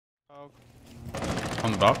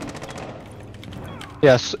On the dock?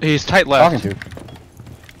 Yes, he's tight left.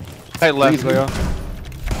 Tight left, Leo.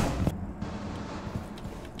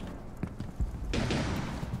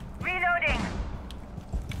 Reloading.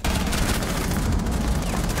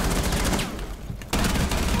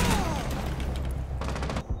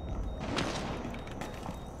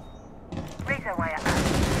 Razor wire.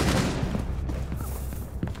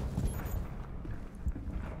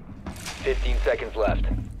 15 seconds left.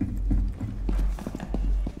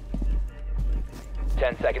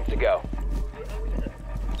 10 seconds to go.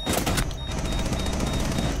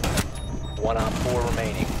 1 on 4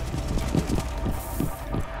 remaining.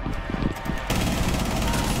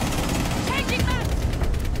 Changing maps.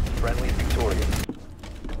 Friendly victorious.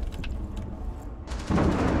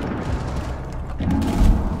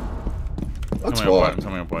 That's why.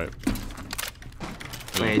 Tell me up white.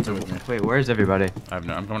 Wait, where's everybody? I'm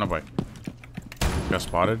coming up white. Got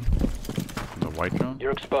spotted. The white drone.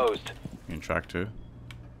 You're exposed. You can track too.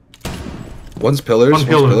 One's pillars. One's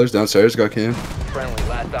pillars downstairs. Got cam. Friendly,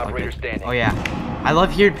 last operator standing. Oh yeah, I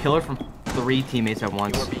love hearing pillar from 3 teammates at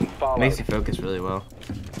once. You are being It followed. makes you focus really well.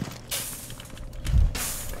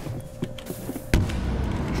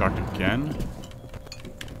 Tracked again.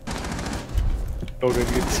 Oh, dude,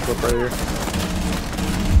 you get the scope right here.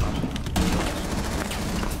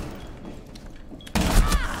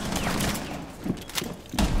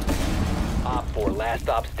 Op 4, last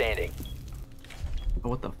stop standing. Oh,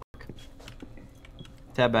 what the fuck?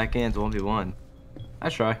 Tab back in, it's 1v1.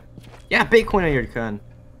 Nice try. Yeah, Bitcoin on your gun.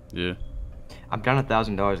 Yeah. I'm down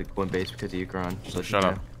 $1,000 at coin base because of Ukron. So Shut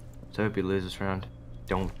up. So if you lose this round,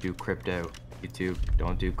 don't do crypto. YouTube,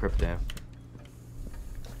 don't do crypto.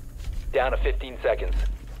 Down to 15 seconds.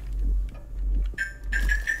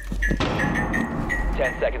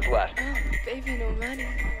 10 seconds left. Oh, baby, no money.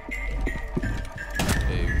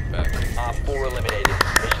 Op 4 eliminated.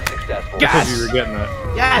 Mission successful. Yes! You were getting that.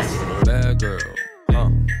 Yes! Bad girl,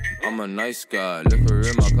 I'm a nice guy. Liquor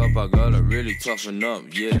in my cup, I gotta really toughen up,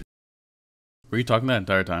 yeah. Were you talking that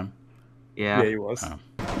entire time? Yeah. Yeah, he was. Oh.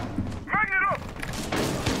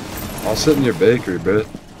 I'll sit in your bakery, bro.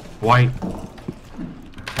 White.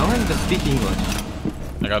 Tell him to speak English.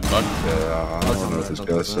 I got bugged. Yeah, I don't know what this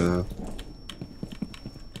guy's saying.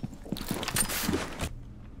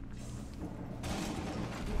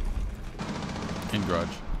 In garage.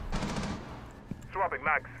 Swapping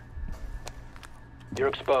mags. You're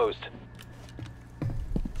exposed.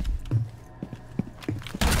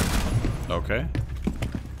 Okay.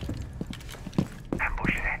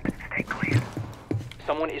 Ambush set. Stay clear.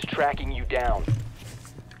 Someone is tracking you down.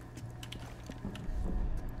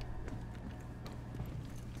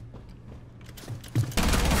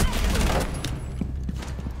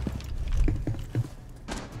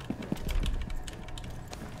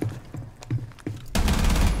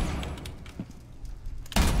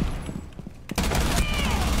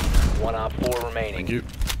 One op 4 remaining. Thank you.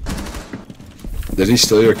 Did he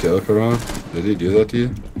steal your kill, Karan? Did he do that to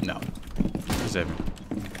you? No. He saved me.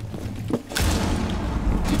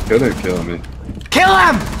 He couldn't kill me. Kill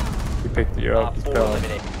him! He picked you up. Op He's 4 going.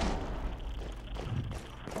 eliminated.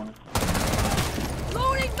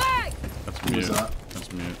 Loading back. That's mute.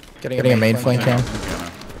 That's mute. Getting a main flank cam. Yeah,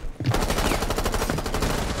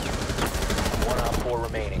 One op 4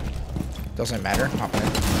 remaining. Doesn't matter. Hop in.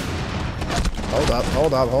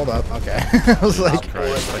 Hold up. Okay. I was like,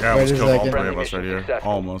 Christ. Like, I almost Wait a killed all second. 3 of us right here.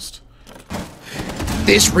 Almost.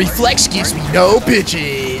 this reflex gives me no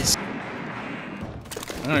bitches.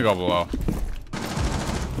 I'm gonna go below.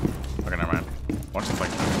 Okay, never mind. Watch the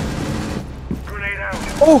flank. Grenade out.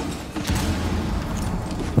 Oh!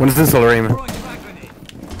 When is this Solarium? One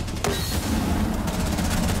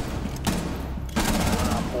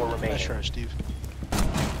op 4 remaining. Sure, Steve.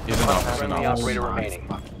 He's in office. In Friendly office. operator remaining.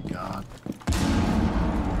 God.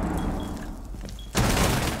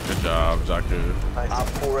 Good job, Zaku. Op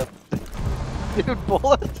 4. Dude,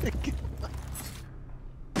 bullet.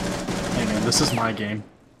 Hey man, this is my game.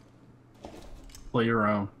 Play your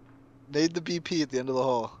own. Nade the BP at the end of the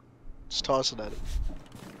hall. Just toss it at it.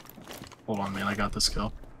 Hold on, man. I got this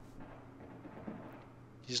kill.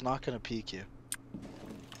 He's not gonna peek you.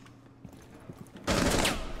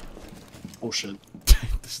 Oh shit.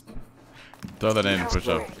 Throw that in and push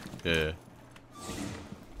up. Yeah.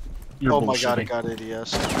 You're oh my god, bullshitting. it got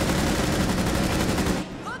ADS.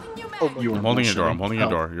 Oh, you I'm holding your door. I'm bullshitting. holding your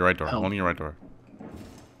door. Your right door. I'm Help. holding your right door.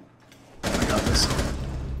 I got this.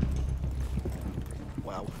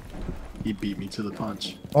 Wow. He beat me to the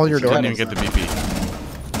punch. All your You didn't even doors. get the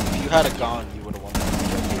BP. If you had a gun, you would have won.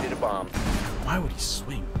 Needed a bomb. Why would he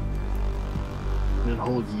swing? That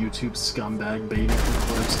whole YouTube scumbag baiting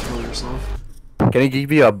for clips to kill yourself. Can he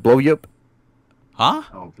give you a blow up? Huh?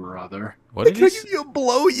 Oh, brother. What did he say? You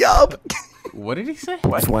blow yup. What did he say?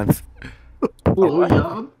 When's? Blow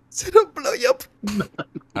up. Said a blow yup.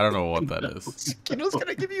 I don't know what that is. Skittles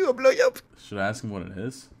gonna give you a blow yup. Should I ask him what it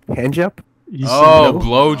is? Hand job? Oh,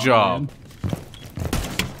 blowjob.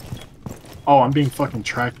 Oh, I'm being fucking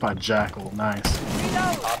tracked by Jackal. Nice.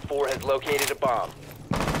 Op 4 has located a bomb.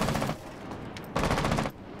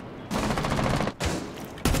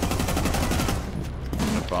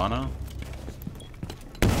 Nirvana?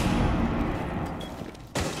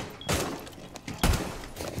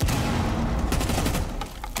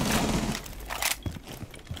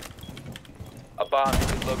 A bomb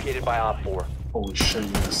has been located by Op 4. Holy shit,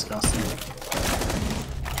 you're disgusting.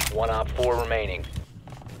 One Op 4 remaining.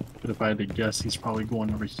 But if I had to guess, he's probably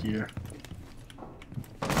going over here.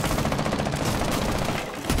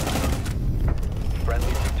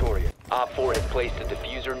 Friendly victorious. Op 4 has placed a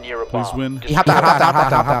diffuser near a bomb. Please win. He hopped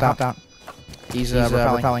out. He's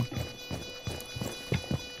repelling.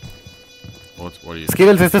 What are you?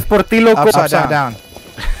 Skittlz, este es por ti, loco. Upside down.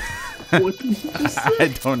 What did you just say? I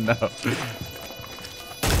don't know.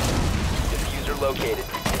 Diffuser located.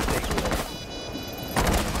 Stay clear.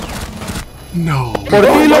 No. Por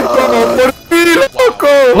ti, loco. Por ti,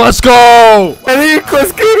 loco. Let's go! Rico,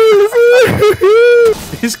 Skittlz.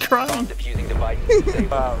 He's crying. Diffusing device.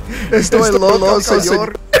 Estoy loco,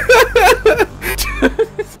 señor.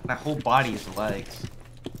 My whole body is legs.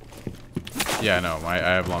 Yeah, I know. I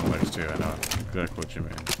have long legs too. I know. Exactly what you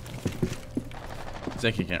mean.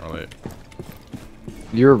 Zenki can't relate.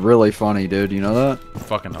 You're really funny, dude. You know that?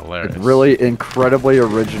 Fucking hilarious. It's really incredibly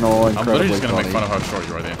original. I'm literally just gonna funny. make fun of how short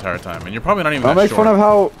you are the entire time, and you're probably not even. I'll that make short. fun of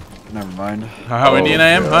how. Never mind. How Indian I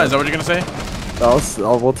am? Huh? Is that what you're gonna say?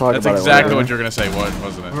 We'll talk That's about exactly it what you're gonna say,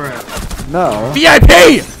 wasn't it? Bruh. No.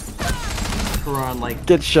 VIP! Quran, like.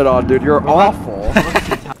 Get shit on, dude. You're awful.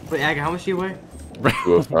 Wait, Aga, how much do you weigh?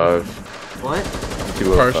 205. What?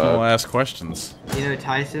 205. Personal ass questions. You know,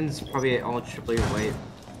 Tyson's probably almost triple your weight.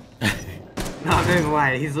 No, I'm not gonna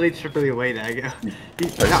lie. He's literally triple your weight, Aga.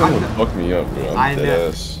 Tyson would fuck me up, bro. I know.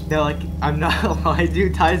 Deadass. No, like, I'm not gonna lie,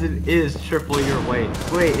 dude. Tyson is triple your weight.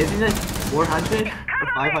 Wait, isn't he like 400 or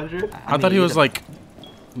 500? I thought he was like,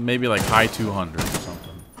 maybe like high 200 or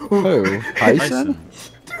something. Who? Tyson?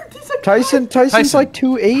 Tyson's like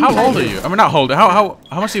 280. How old are you? I mean, not old. How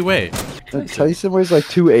much do you weigh? Tyson weighs like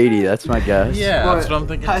 280. That's my guess. Yeah, that's what I'm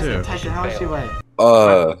thinking too. Tyson, how much do you weigh?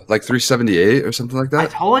 Like 378 or something like that. I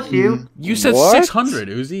told you. You said What? 600,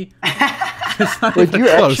 Uzi. Wait, you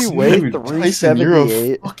actually weigh Tyson, you're a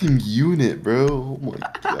 378? fucking unit, bro. Oh my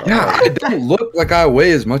god. Yeah, I don't look like I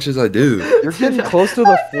weigh as much as I do. You're getting close to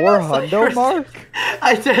the 400 mark?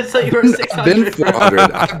 I just thought you were 600. I've been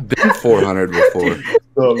 400. I've been 400 before.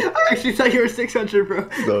 I actually thought you were 600, bro.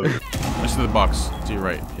 Next to the box. To your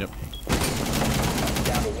right. Yep.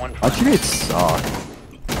 Down to one. Our teammates suck.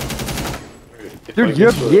 Dude,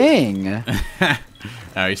 you're Yang.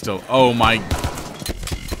 Now he's still. Oh my.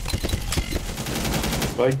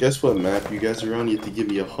 If I guess what map you guys are on, you have to give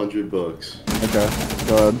me $100. Okay,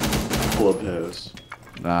 go ahead. Clubhouse.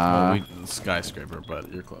 Nah. Well, skyscraper,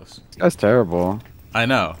 but you're close. That's terrible. I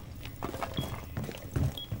know.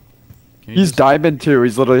 Can you He's just- diamond too.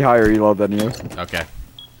 He's literally higher elo than you. Okay.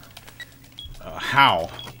 How?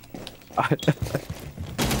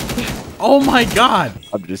 Oh my god!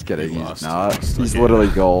 I'm just kidding. You He's lost. not. Lost. He's Okay. literally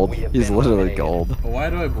gold. He's literally gold.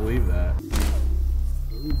 Why do I believe that?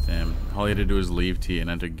 Damn. All he had to do was leave T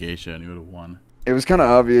and enter Geisha and he would have won. It was kind of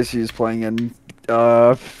obvious he was playing in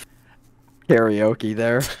karaoke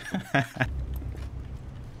there.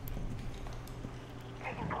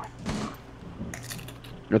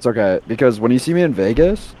 It's okay because when you see me in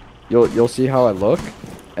Vegas, you'll see how I look,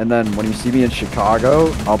 and then when you see me in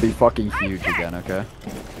Chicago, I'll be fucking huge again. Okay.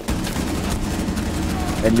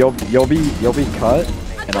 And you'll be cut,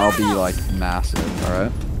 and I'll be like massive. All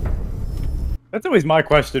right. That's always my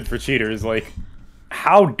question for cheaters. Like,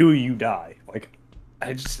 how do you die? Like,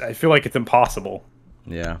 I feel like it's impossible.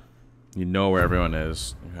 Yeah. You know where everyone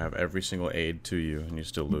is. You have every single aid to you, and you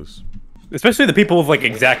still lose. Especially the people with like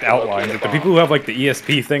exact outlines. Like the people who have like the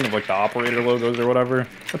ESP thing of like the operator logos or whatever.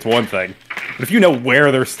 That's one thing. But if you know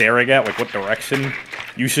where they're staring at, like what direction,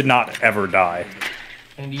 you should not ever die.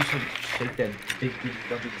 And you should shake that big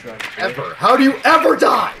W truck. Ever. How do you ever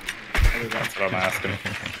die? That's what I'm asking.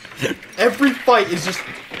 Every fight is just,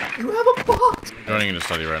 you have a box. Joining into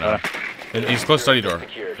study right now. He's close study door.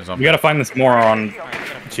 We gotta find this moron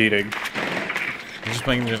cheating. He's just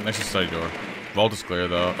playing next to study door. Vault is clear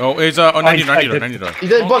though. Oh, it's 90 door.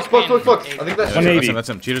 He's in box. I think that's 180. That's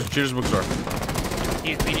him. Cheaters bookstore.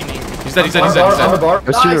 he's beating me. He's dead. On the bar.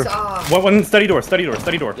 Yes, Nice. you. One study door.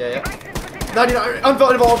 Yeah, yeah. 99.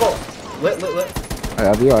 Unvote. Lit. I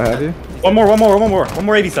have you. One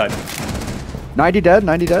more 80 side. 90 dead.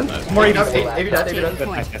 One more 80 side. AV dead.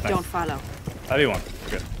 Nice. Don't follow. That'd be one.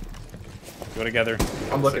 We're good. Go together.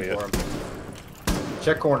 I'm looking for him.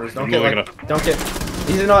 Check corners. Don't I'm get.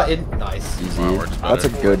 He's not in. Nice. Easy. That's a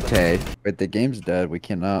good K. Wait, the game's dead. We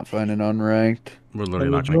cannot find an unranked. We're literally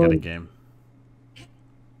not gonna get a game.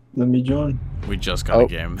 Let me join. We just got a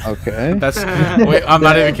game. Okay. That's wait. I'm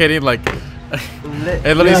not even kidding. Like, it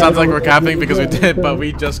literally sounds like we're capping because we did, but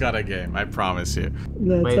we just got a game. I promise you.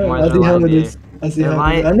 Wait, I see how it is. I see how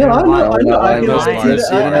it is.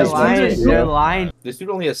 I know. They're lying. This dude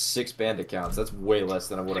only has 6 banned accounts. That's way less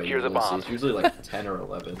than what I usually see. It's usually like 10 or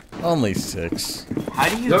 11. Only 6. How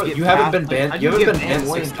do you? No, get you haven't been past- banned. how do You haven't get been banned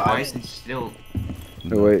more 6 than twice times. and still.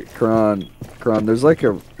 Oh, wait, Kron, there's like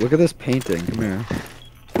a look at this painting. Come here.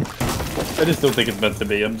 I just don't think it's meant to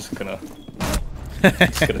be. I'm just gonna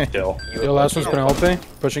chill. Yo, last one's Penelope.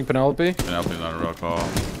 Pushing Penelope. Penelope's not a real call.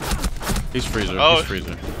 He's freezer. Oh. He's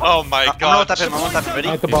freezer. Oh my god. I want that ready?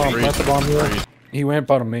 At the bomb here. He went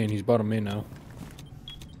bottom main. He's bottom main now.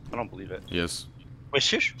 I don't believe it. Yes. Wait,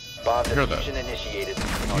 shush. Bomb Heard that. diffusion initiated.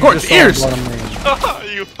 Court's ears. Bottom main.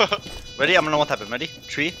 You. Ready? I'm gonna want that. Ready?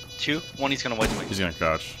 3, 2, 1. He's gonna wait me. He's gonna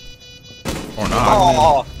crouch. Or not.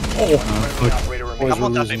 Oh. Boys, I'm we're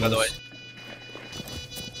not losing tapping, by the way. this.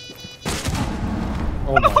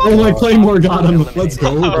 Oh my Oh my Claymore got him. Let's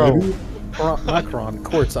go, Bro, baby. Macron,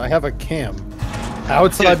 Courts, I have a cam.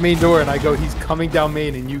 Outside main door, and I go, he's coming down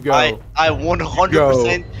main, and you go. I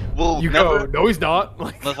 100% will You never. go, no, he's not.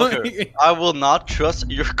 Motherfucker, I will not trust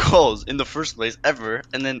your calls in the first place ever,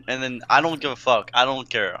 and then I don't give a fuck. I don't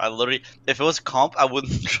care. I literally, if it was comp, I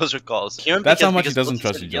wouldn't trust your calls. That's how much he doesn't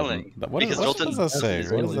trust you, Jolton. What does that say?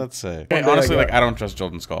 What does that say? Hey, honestly, like I don't trust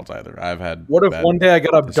Jolton's calls either. I've had. What if bad one day I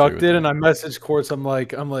got history with abducted and I messaged Courts? I'm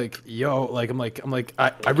like, yo,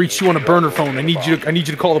 I reached you on a burner phone. I need you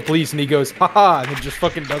to call the police. And he goes, haha, and it just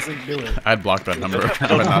fucking doesn't do it. I'd block that number.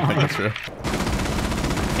 I would not think it's true.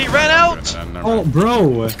 He ran out. Oh,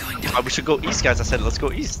 bro. We should go east, guys. I said let's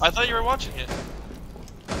go east. I thought you were watching it.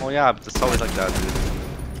 Oh yeah, but it's always like that,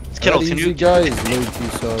 dude. Skittlz,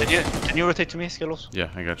 can you rotate to me, Skittlz? Yeah,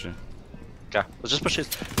 I got you. Okay, let's just push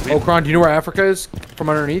it. Oh, Kron, do you know where Africa is? From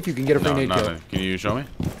underneath, you can get a free No, nade not kill. really. Can you show me?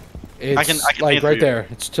 It's I can like paint right for you. there.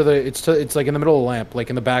 It's like in the middle of the lamp, like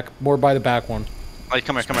in the back, more by the back one. Like,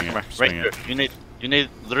 come here. Right Swing here. it. You need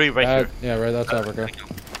literally right here. Yeah, right. That's Africa.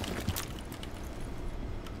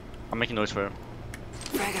 I'm making noise for him.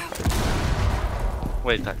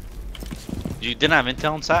 Wait, you didn't have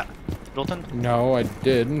intel on SAT, Jolton? No, I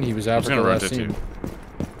didn't. He was Africa gonna last rotate scene.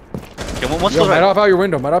 Okay, once Yo, goes might right. off out your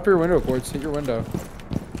window. Might up your window, Courts. Hit your window.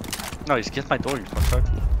 No, he's against my door, you fuck.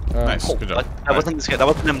 Nice, good job. That wasn't this guy. That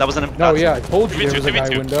wasn't him. That wasn't him. No, That's yeah, I him. told you there was a guy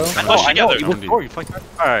window. I know. You Don't looked for you fucked.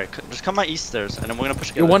 Alright, just come my east stairs, and then we're gonna push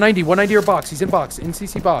Yo, together. 190 or box. He's in box. In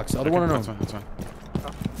CC box. Other one or no? That's fine.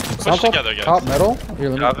 Push together, guys. Top metal. Here,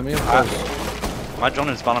 let me. My drone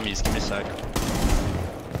is bottom east. Give me a sec.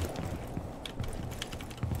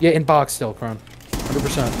 Yeah, in box still, Kron.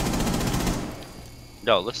 100%.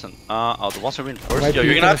 Yo, listen. The walls are reinforced. Might Yo, be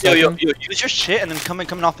you're gonna in a have to use your shit and then come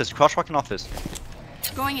in office. Crosswalk in office.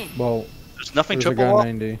 Going in. Well, there's nothing there's a triple guy wall.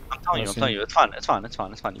 90. I'm telling you. It's fine.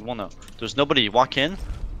 You won't know. There's nobody. Walk in.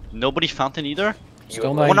 Nobody fountain either.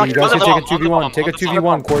 Still 90. You guys can take a 2v1. Take a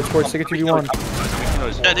 2v1. Courts, take a 2v1.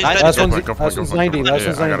 Last one's 90. Last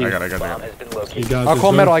one's 90. I got I'll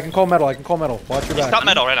call metal. I can call metal. Watch your back. Stop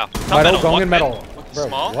metal right now. Metal, going in metal. Bro,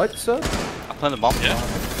 what, sir? I'm playing the bomb. Yeah.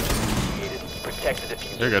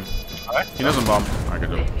 You're good. He doesn't bomb. I can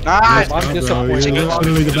do it. Nice. I'm disappointed. You're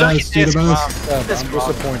literally the best. You're the best. I'm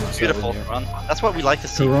disappointed. Beautiful, run. That's what we like to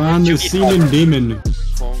see. Karan the Seaman Demon.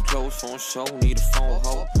 Phone close, phone show, need a phone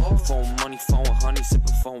hoe. Phone money, phone honey,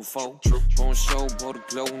 sipping phone foe. Phone show, blow the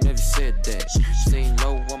glow, never said that. Staying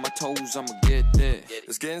low on my toes, I'ma get that.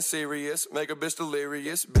 It's getting serious, make a bitch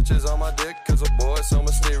delirious. Bitches on my dick, cause a boy so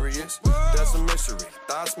mysterious. That's a mystery,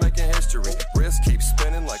 thoughts making history. Wrist keeps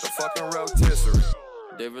spinning like a fucking rotisserie.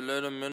 David let him in.